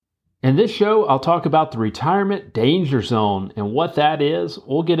In this show, I'll talk about the retirement danger zone and what that is.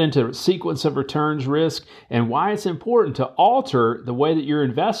 We'll get into sequence of returns risk and why it's important to alter the way that you're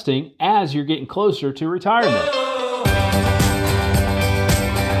investing as you're getting closer to retirement.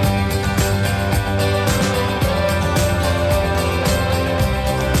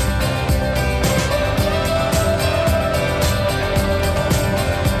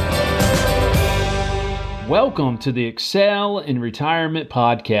 Welcome to the Excel in Retirement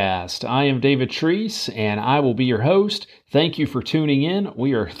podcast. I am David Treese and I will be your host. Thank you for tuning in.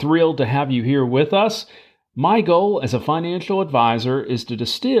 We are thrilled to have you here with us. My goal as a financial advisor is to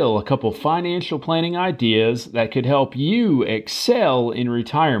distill a couple financial planning ideas that could help you excel in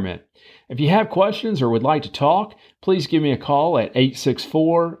retirement. If you have questions or would like to talk, please give me a call at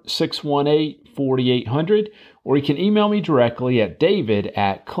 864-618-4800, or you can email me directly at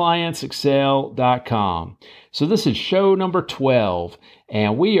david@clientsexcel.com. So this is show number 12,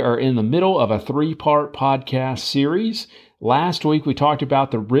 and we are in the middle of a 3-part podcast series. Last week, we talked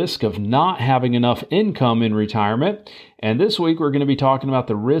about the risk of not having enough income in retirement. And this week, we're going to be talking about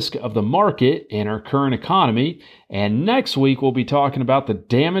the risk of the market in our current economy. And next week, we'll be talking about the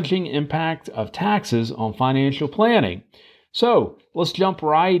damaging impact of taxes on financial planning. So let's jump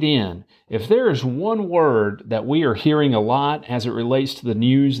right in. If there is one word that we are hearing a lot as it relates to the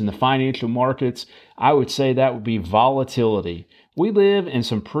news and the financial markets, I would say that would be volatility. We live in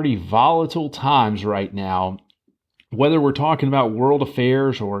some pretty volatile times right now. Whether we're talking about world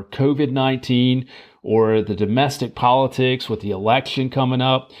affairs or COVID-19 or the domestic politics with the election coming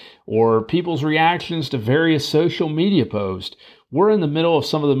up or people's reactions to various social media posts, we're in the middle of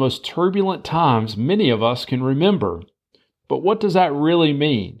some of the most turbulent times many of us can remember. But what does that really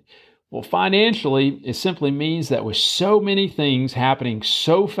mean? Well, financially, it simply means that with so many things happening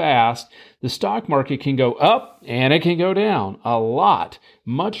so fast, the stock market can go up and it can go down a lot,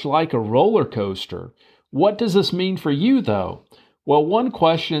 much like a roller coaster. What does this mean for you, though? Well, one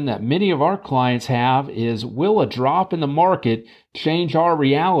question that many of our clients have is, will a drop in the market change our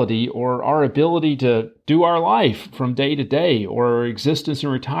reality or our ability to do our life from day to day or our existence in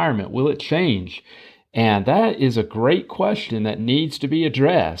retirement? Will it change? And that is a great question that needs to be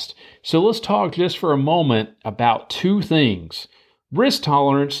addressed. So let's talk just for a moment about two things: risk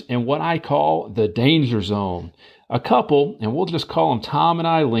tolerance and what I call the danger zone. A couple, and we'll just call them Tom and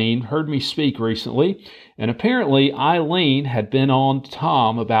Eileen, heard me speak recently, and apparently Eileen had been on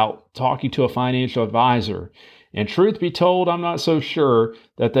Tom about talking to a financial advisor. And truth be told, I'm not so sure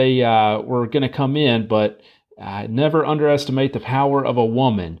that they were going to come in, but never underestimate the power of a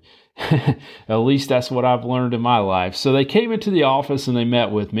woman. At least that's what I've learned in my life. So they came into the office and they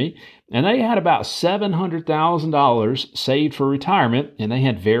met with me, and they had about $700,000 saved for retirement, and they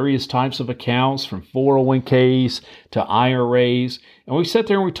had various types of accounts from 401ks to IRAs. And we sat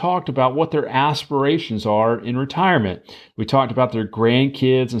there and we talked about what their aspirations are in retirement. We talked about their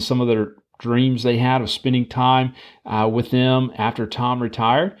grandkids and some of their dreams they had of spending time with them after Tom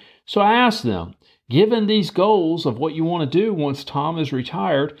retired. So I asked them, given these goals of what you want to do once Tom is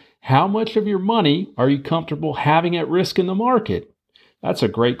retired, how much of your money are you comfortable having at risk in the market? That's a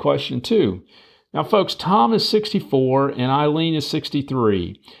great question too. Now, folks, Tom is 64 and Eileen is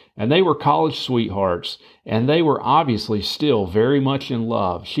 63, and they were college sweethearts, and they were obviously still very much in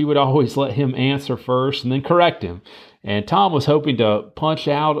love. She would always let him answer first and then correct him. And Tom was hoping to punch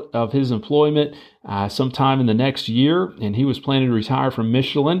out of his employment sometime in the next year, and he was planning to retire from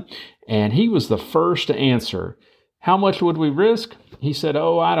Michelin, and he was the first to answer. How much would we risk? He said,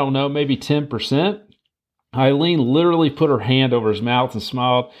 I don't know, maybe 10%. Eileen literally put her hand over his mouth and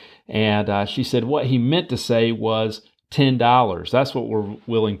smiled, and she said what he meant to say was $10. That's what we're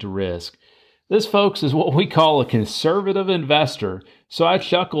willing to risk. This, folks, is what we call a conservative investor. So I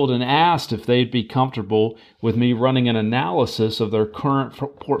chuckled and asked if they'd be comfortable with me running an analysis of their current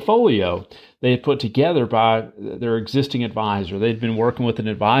portfolio they had put together by their existing advisor. They'd been working with an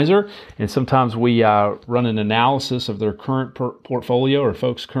advisor, and sometimes we run an analysis of their current portfolio or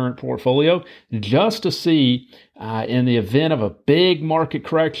folks' current portfolio just to see in the event of a big market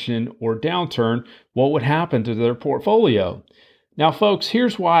correction or downturn, what would happen to their portfolio. Now, folks,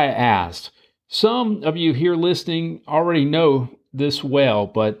 here's why I asked. Some of you here listening already know this well,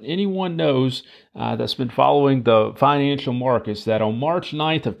 but anyone knows that's been following the financial markets that on March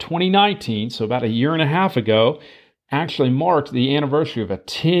 9th of 2019, so about a year and a half ago, actually marked the anniversary of a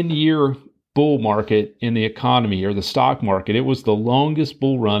 10-year bull market in the economy or the stock market. It was the longest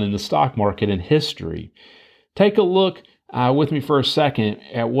bull run in the stock market in history. Take a look with me for a second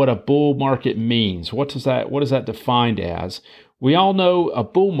at what a bull market means. What is that defined as? We all know a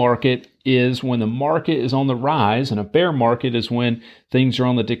bull market is when the market is on the rise, and a bear market is when things are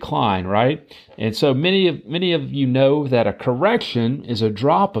on the decline, right? And so many of you know that a correction is a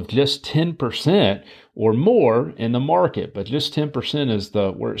drop of just 10% or more in the market, but just 10% is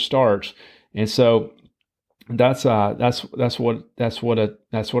where it starts. And so that's what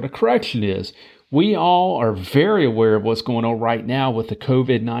a correction is. We all are very aware of what's going on right now with the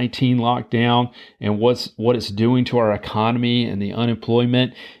COVID-19 lockdown and what it's doing to our economy and the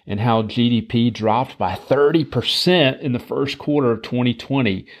unemployment, and how GDP dropped by 30% in the first quarter of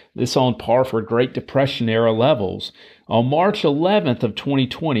 2020. This on par for Great Depression era levels. On March 11th of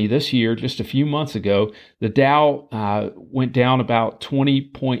 2020, this year, just a few months ago, the Dow went down about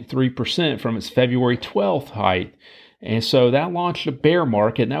 20.3% from its February 12th height. And so that launched a bear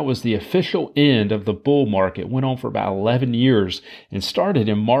market, and that was the official end of the bull market. It went on for about 11 years and started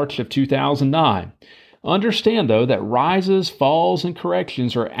in March of 2009. Understand, though, that rises, falls, and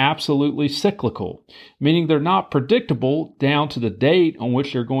corrections are absolutely cyclical, meaning they're not predictable down to the date on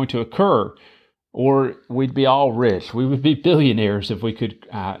which they're going to occur, or we'd be all rich. We would be billionaires if we could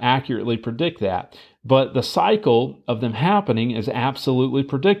accurately predict that. But the cycle of them happening is absolutely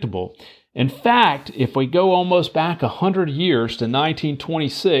predictable. In fact, if we go almost back 100 years to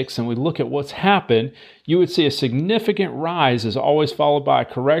 1926 and we look at what's happened, you would see a significant rise is always followed by a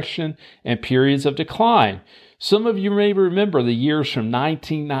correction and periods of decline. Some of you may remember the years from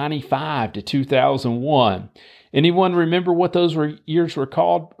 1995 to 2001. Anyone remember what those years were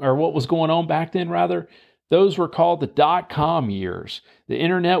called, or what was going on back then, rather? Those were called the dot-com years. The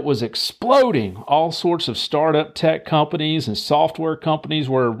internet was exploding. All sorts of startup tech companies and software companies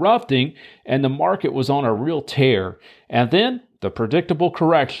were erupting, and the market was on a real tear. And then the predictable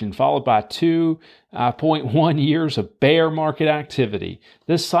correction, followed by 2.1 years of bear market activity.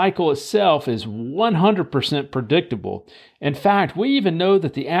 This cycle itself is 100% predictable. In fact, we even know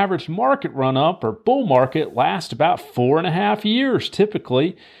that the average market run-up or bull market lasts about 4.5 years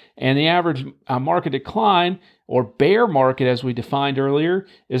typically, and the average market decline, or bear market as we defined earlier,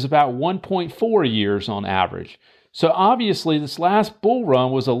 is about 1.4 years on average. So obviously this last bull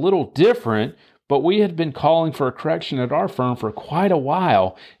run was a little different, but we had been calling for a correction at our firm for quite a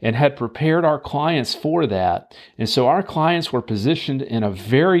while and had prepared our clients for that. And so our clients were positioned in a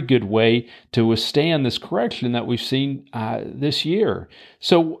very good way to withstand this correction that we've seen this year.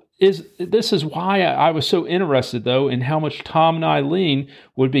 So this is why I was so interested, though, in how much Tom and Eileen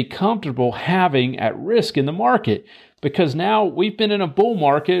would be comfortable having at risk in the market, because now we've been in a bull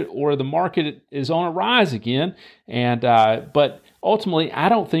market, or the market is on a rise again, and but ultimately, I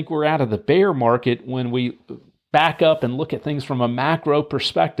don't think we're out of the bear market when we back up and look at things from a macro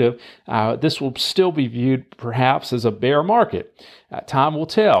perspective. This will still be viewed perhaps as a bear market. Time will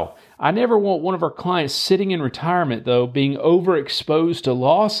tell. I never want one of our clients sitting in retirement, though, being overexposed to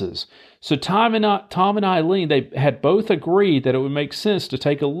losses. So Tom and Eileen, they had both agreed that it would make sense to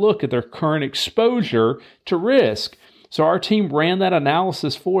take a look at their current exposure to risk. So our team ran that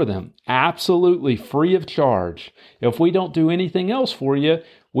analysis for them, absolutely free of charge. If we don't do anything else for you,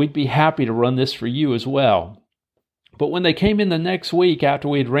 we'd be happy to run this for you as well. But when they came in the next week after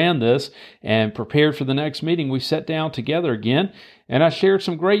we had ran this and prepared for the next meeting, we sat down together again, and I shared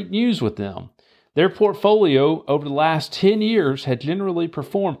some great news with them. Their portfolio over the last 10 years had generally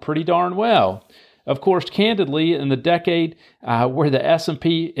performed pretty darn well. Of course, candidly, in the decade where the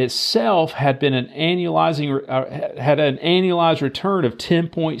S&P itself had an annualized return of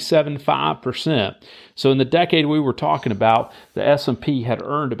 10.75%. So in the decade we were talking about, the S&P had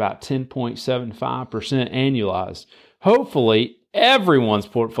earned about 10.75% annualized. Hopefully, everyone's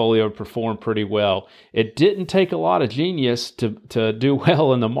portfolio performed pretty well. It didn't take a lot of genius to do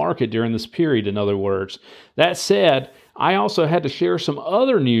well in the market during this period, in other words. That said, I also had to share some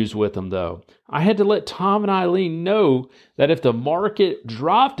other news with them, though. I had to let Tom and Eileen know that if the market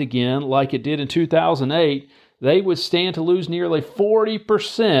dropped again like it did in 2008, they would stand to lose nearly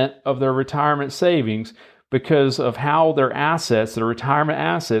 40% of their retirement savings because of how their retirement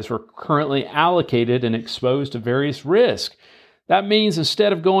assets, were currently allocated and exposed to various risks. That means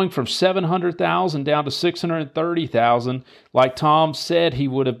instead of going from $700,000 down to $630,000, like Tom said he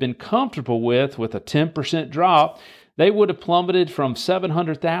would have been comfortable with a 10% drop, they would have plummeted from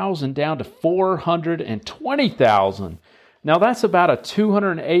 $700,000 down to $420,000. Now that's about a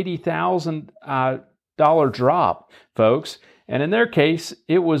 $280,000 drop, folks. And in their case,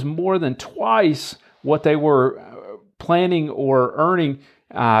 it was more than twice what they were planning or earning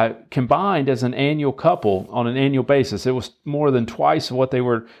combined as an annual couple on an annual basis. It was more than twice what they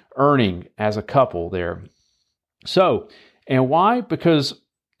were earning as a couple there. So, and why? Because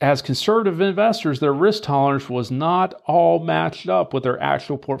as conservative investors, their risk tolerance was not all matched up with their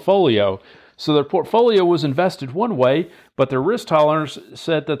actual portfolio. So their portfolio was invested one way, but their risk tolerance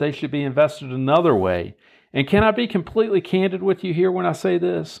said that they should be invested another way. And can I be completely candid with you here when I say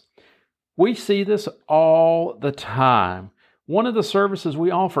this? We see this all the time. One of the services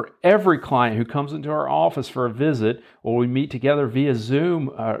we offer every client who comes into our office for a visit or we meet together via Zoom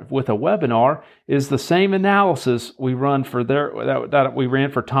with a webinar is the same analysis we run for that we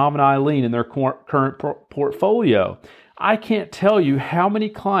ran for Tom and Eileen in their current portfolio. I can't tell you how many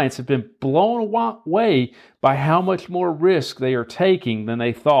clients have been blown away by how much more risk they are taking than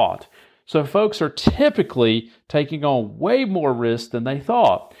they thought. So folks are typically taking on way more risk than they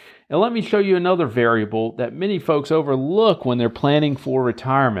thought. And let me show you another variable that many folks overlook when they're planning for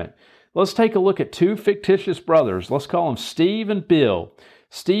retirement. Let's take a look at two fictitious brothers. Let's call them Steve and Bill.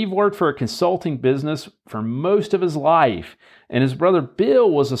 Steve worked for a consulting business for most of his life, and his brother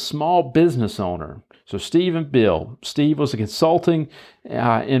Bill was a small business owner. So Steve and Bill. Steve was a consulting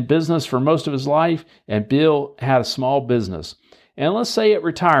in business for most of his life, and Bill had a small business. And let's say at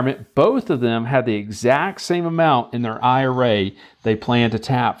retirement, both of them had the exact same amount in their IRA they planned to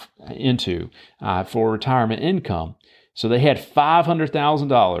tap into for retirement income. So they had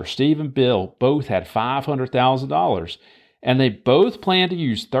 $500,000. Steve and Bill both had $500,000. And they both planned to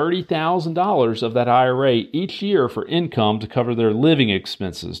use $30,000 of that IRA each year for income to cover their living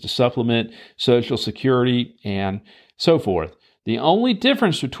expenses, to supplement Social Security and so forth. The only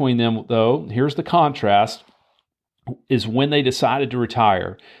difference between them, though, here's the contrast, is when they decided to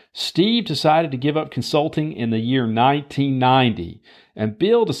retire. Steve decided to give up consulting in the year 1990, and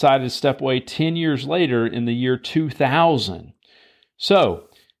Bill decided to step away 10 years later in the year 2000. So,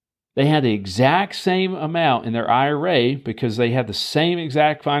 they had the exact same amount in their IRA because they had the same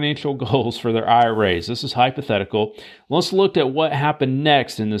exact financial goals for their IRAs. This is hypothetical. Let's look at what happened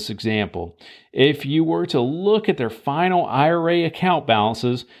next in this example. If you were to look at their final IRA account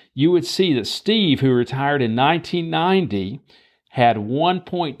balances, you would see that Steve, who retired in 1990, had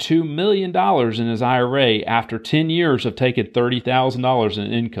 $1.2 million in his IRA after 10 years of taking $30,000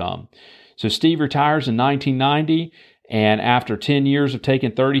 in income. So Steve retires in 1990. And after 10 years of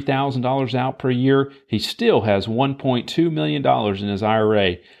taking $30,000 out per year, he still has $1.2 million in his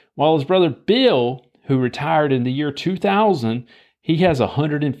IRA. While his brother Bill, who retired in the year 2000, he has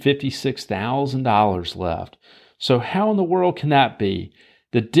 $156,000 left. So how in the world can that be?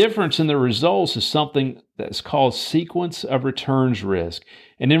 The difference in the results is something that's called sequence of returns risk.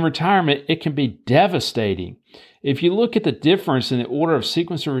 And in retirement, it can be devastating. If you look at the difference in the order of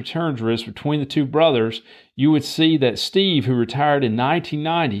sequence of returns risk between the two brothers, you would see that Steve, who retired in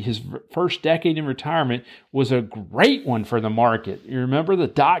 1990, his first decade in retirement, was a great one for the market. You remember the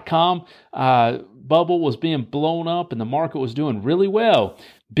dot-com bubble was being blown up and the market was doing really well.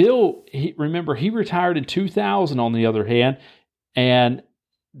 Bill, he retired in 2000 on the other hand, and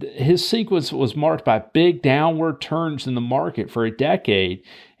his sequence was marked by big downward turns in the market for a decade.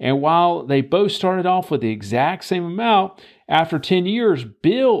 And while they both started off with the exact same amount, after 10 years,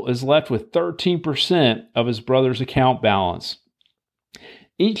 Bill is left with 13% of his brother's account balance.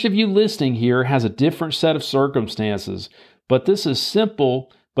 Each of you listening here has a different set of circumstances, but this simple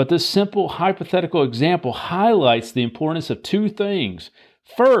hypothetical example highlights the importance of two things.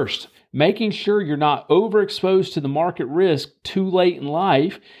 First, making sure you're not overexposed to the market risk too late in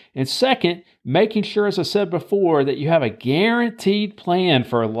life. And second, making sure, as I said before, that you have a guaranteed plan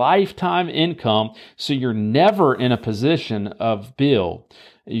for a lifetime income so you're never in a position of Bill.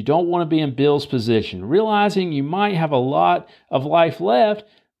 You don't want to be in Bill's position. Realizing you might have a lot of life left,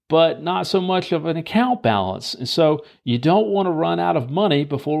 but not so much of an account balance. And so you don't want to run out of money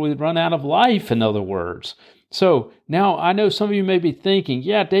before we run out of life, in other words. So now I know some of you may be thinking,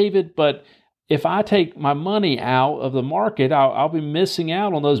 yeah, David, but if I take my money out of the market, I'll be missing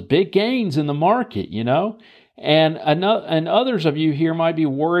out on those big gains in the market, you know? And others of you here might be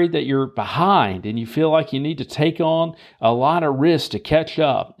worried that you're behind and you feel like you need to take on a lot of risk to catch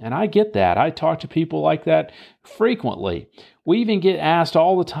up. And I get that. I talk to people like that frequently. We even get asked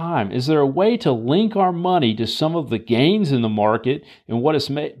all the time, is there a way to link our money to some of the gains in the market and what it's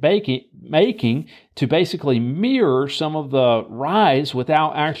making to basically mirror some of the rise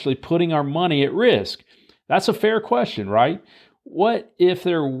without actually putting our money at risk? That's a fair question, right? What if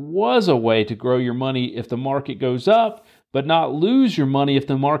there was a way to grow your money if the market goes up, but not lose your money if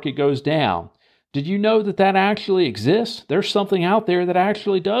the market goes down? Did you know that actually exists? There's something out there that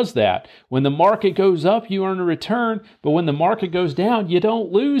actually does that. When the market goes up, you earn a return, but when the market goes down, you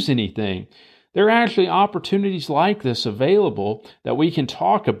don't lose anything. There are actually opportunities like this available that we can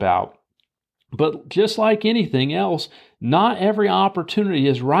talk about. But just like anything else, not every opportunity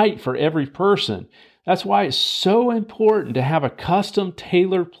is right for every person. That's why it's so important to have a custom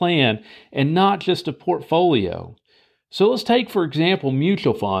tailored plan and not just a portfolio. So let's take, for example,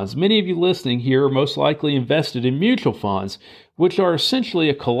 mutual funds. Many of you listening here are most likely invested in mutual funds, which are essentially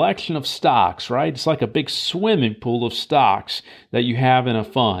a collection of stocks, right? It's like a big swimming pool of stocks that you have in a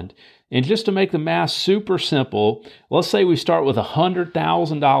fund. And just to make the math super simple, let's say we start with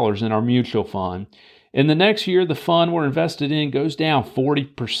 $100,000 in our mutual fund. In the next year, the fund we're invested in goes down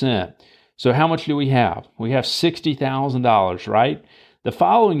 40%. So how much do we have? We have $60,000, right? The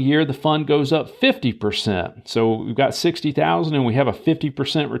following year, the fund goes up 50%. So we've got $60,000 and we have a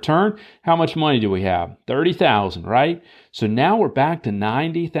 50% return. How much money do we have? $30,000, right? So now we're back to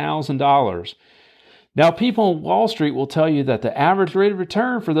 $90,000. Now, people on Wall Street will tell you that the average rate of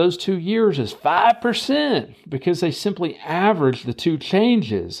return for those 2 years is 5% because they simply average the two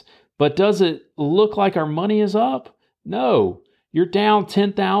changes. But does it look like our money is up? No. You're down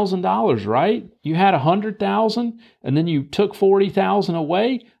 $10,000, right? You had $100,000 and then you took $40,000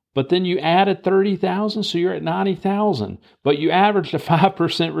 away, but then you added $30,000, so you're at $90,000, but you averaged a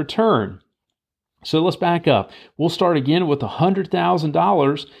 5% return. So let's back up. We'll start again with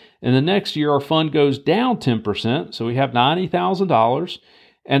 $100,000, and the next year our fund goes down 10%, so we have $90,000,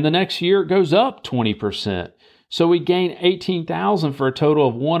 and the next year it goes up 20%. So we gain $18,000 for a total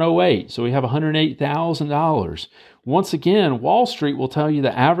of $108,000. So we have $108,000. Once again, Wall Street will tell you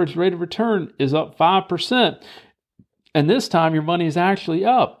the average rate of return is up 5%. And this time your money is actually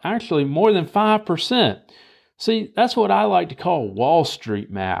up, actually more than 5%. See, that's what I like to call Wall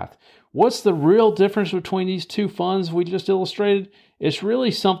Street math. What's the real difference between these two funds we just illustrated? It's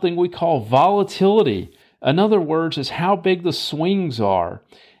really something we call volatility. In other words, it's how big the swings are.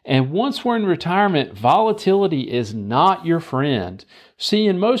 And once we're in retirement, volatility is not your friend. See,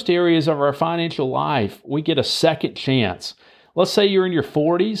 in most areas of our financial life, we get a second chance. Let's say you're in your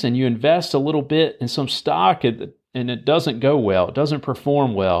 40s and you invest a little bit in some stock and it doesn't go well, it doesn't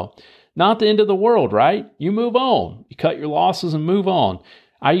perform well. Not the end of the world, right? You move on. You cut your losses and move on.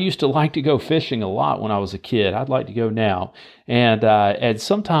 I used to like to go fishing a lot when I was a kid. I'd like to go now. And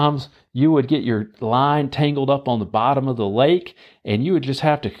sometimes you would get your line tangled up on the bottom of the lake, and you would just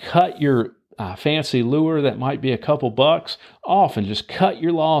have to cut your fancy lure that might be a couple bucks off and just cut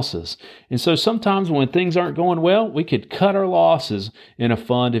your losses. And so sometimes when things aren't going well, we could cut our losses in a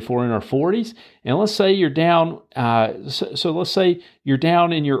fund if we're in our 40s. And let's say you're down, let's say you're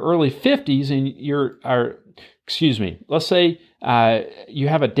down in your early 50s and let's say you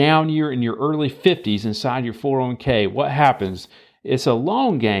have a down year in your early 50s inside your 401k. What happens? It's a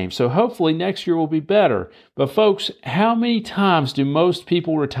long game, so hopefully next year will be better. But folks, how many times do most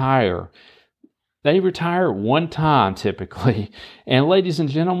people retire? They retire one time typically. And ladies and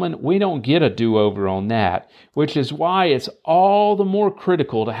gentlemen, we don't get a do-over on that, which is why it's all the more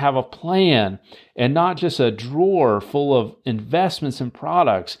critical to have a plan and not just a drawer full of investments and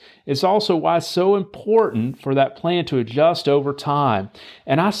products. It's also why it's so important for that plan to adjust over time.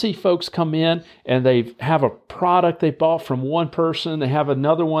 And I see folks come in and they have a product they bought from one person, they have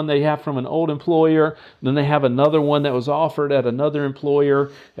another one they have from an old employer, then they have another one that was offered at another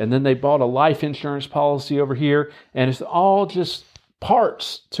employer, and then they bought a life insurance policy over here, and it's all just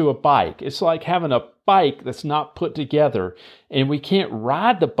parts to a bike. It's like having a bike that's not put together, and we can't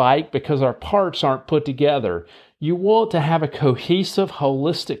ride the bike because our parts aren't put together. You want to have a cohesive,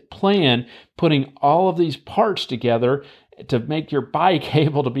 holistic plan, putting all of these parts together to make your bike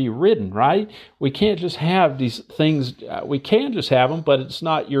able to be ridden, right? We can't just have these things. We can just have them, but it's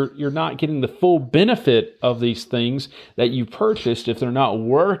not. You're not getting the full benefit of these things that you purchased if they're not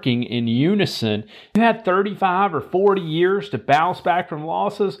working in unison. You had 35 or 40 years to bounce back from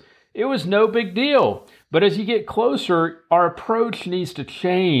losses. It was no big deal. But as you get closer, our approach needs to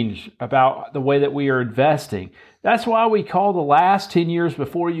change about the way that we are investing. That's why we call the last 10 years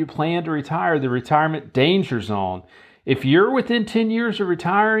before you plan to retire the retirement danger zone. If you're within 10 years of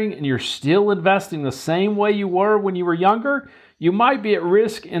retiring and you're still investing the same way you were when you were younger, you might be at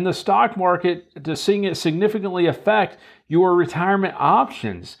risk in the stock market to seeing it significantly affect your retirement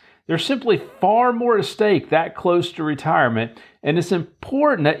options. There's simply far more at stake that close to retirement, and it's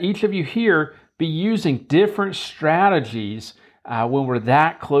important that each of you here be using different strategies when we're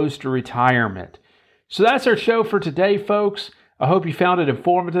that close to retirement. So that's our show for today, folks. I hope you found it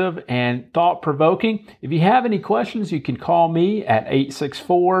informative and thought-provoking. If you have any questions, you can call me at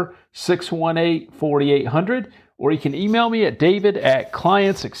 864-618-4800, or you can email me at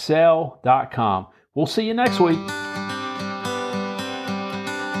david@clientsexcel.com. We'll see you next week.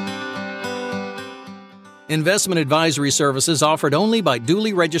 Investment advisory services offered only by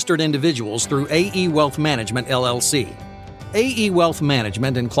duly registered individuals through AE Wealth Management, LLC. AE Wealth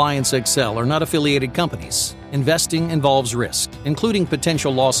Management and Clients Excel are not affiliated companies. Investing involves risk, including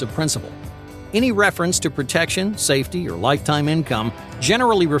potential loss of principal. Any reference to protection, safety, or lifetime income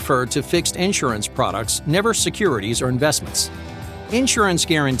generally refer to fixed insurance products, never securities or investments. Insurance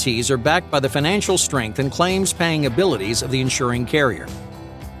guarantees are backed by the financial strength and claims-paying abilities of the insuring carrier.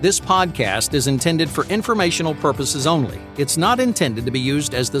 This podcast is intended for informational purposes only. It's not intended to be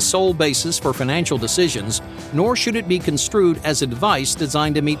used as the sole basis for financial decisions, nor should it be construed as advice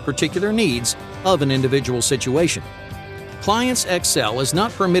designed to meet particular needs of an individual situation. Clients Excel is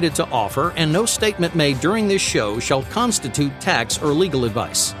not permitted to offer, and no statement made during this show shall constitute tax or legal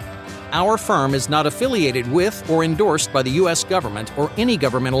advice. Our firm is not affiliated with or endorsed by the U.S. government or any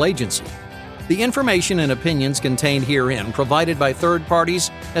governmental agency. The information and opinions contained herein provided by third parties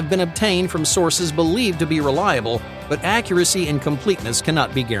have been obtained from sources believed to be reliable, but accuracy and completeness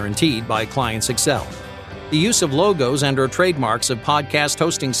cannot be guaranteed by Clients Excel. The use of logos and/or trademarks of podcast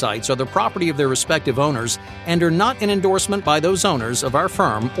hosting sites are the property of their respective owners and are not an endorsement by those owners of our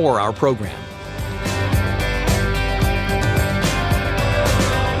firm or our program.